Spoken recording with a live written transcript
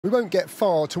We won't get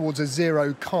far towards a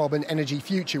zero carbon energy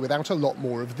future without a lot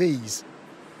more of these.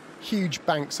 Huge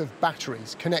banks of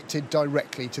batteries connected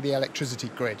directly to the electricity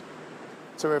grid.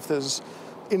 So if there's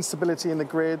instability in the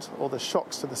grid or the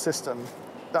shocks to the system,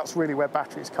 that's really where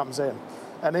batteries comes in.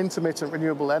 And intermittent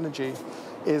renewable energy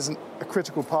is a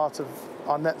critical part of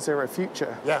our net zero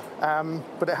future.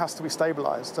 But it has to be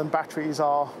stabilised, and batteries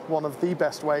are one of the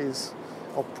best ways,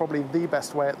 or probably the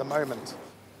best way at the moment.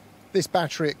 This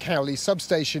battery at Cowley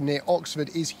substation near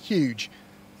Oxford is huge.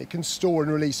 It can store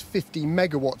and release 50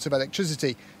 megawatts of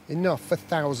electricity, enough for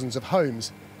thousands of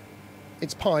homes.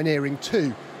 It's pioneering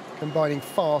too, combining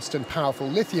fast and powerful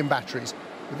lithium batteries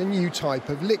with a new type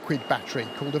of liquid battery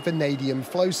called a vanadium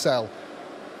flow cell.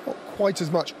 Not quite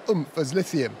as much oomph as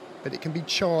lithium, but it can be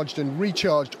charged and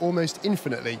recharged almost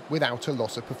infinitely without a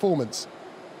loss of performance.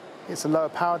 It's a lower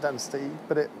power density,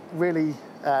 but it really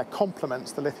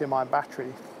complements the lithium-ion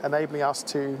battery, enabling us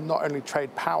to not only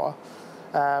trade power,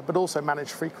 but also manage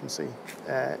frequency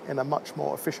in a much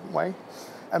more efficient way,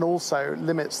 and also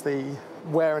limits the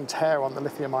wear and tear on the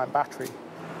lithium-ion battery.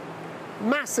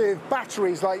 Massive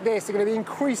batteries like this are going to be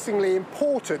increasingly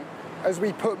important as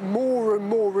we put more and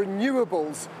more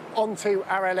renewables onto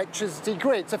our electricity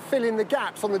grid to fill in the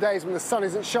gaps on the days when the sun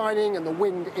isn't shining and the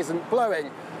wind isn't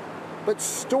blowing. But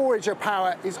storage of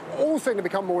power is also going to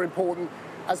become more important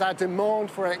as our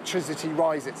demand for electricity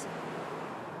rises.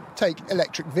 Take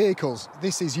electric vehicles.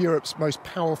 This is Europe's most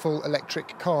powerful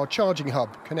electric car charging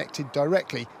hub, connected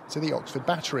directly to the Oxford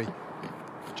battery.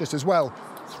 Just as well,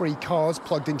 3 cars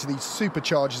plugged into these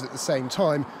superchargers at the same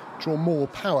time draw more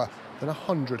power than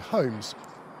 100 homes.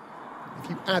 If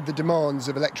you add the demands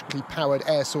of electrically powered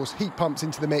air source heat pumps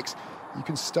into the mix, you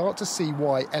can start to see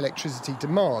why electricity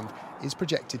demand is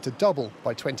projected to double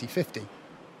by 2050.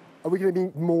 Are we going to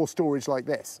need more storage like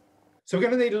this? So we're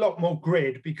going to need a lot more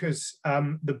grid because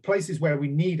the places where we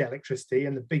need electricity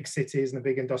and the big cities and the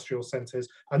big industrial centres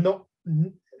are not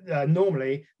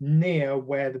normally near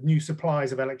where the new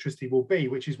supplies of electricity will be,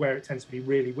 which is where it tends to be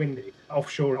really windy,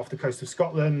 offshore off the coast of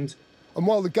Scotland. And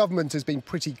while the government has been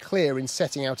pretty clear in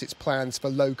setting out its plans for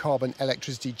low-carbon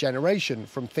electricity generation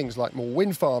from things like more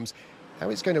wind farms, how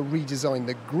it's going to redesign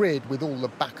the grid with all the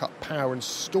backup power and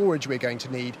storage we're going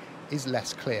to need is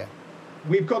less clear.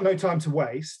 We've got no time to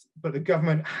waste, but the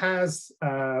government has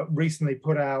recently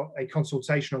put out a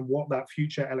consultation on what that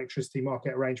future electricity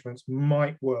market arrangements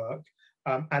might work,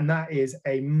 and that is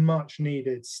a much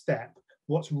needed step.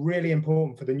 What's really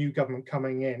important for the new government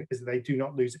coming in is that they do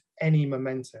not lose any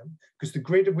momentum, because the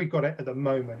grid we've got at the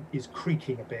moment is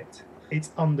creaking a bit.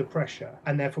 It's under pressure,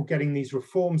 and therefore getting these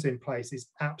reforms in place is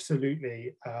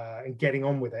absolutely, and getting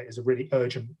on with it is a really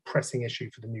urgent, pressing issue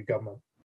for the new government.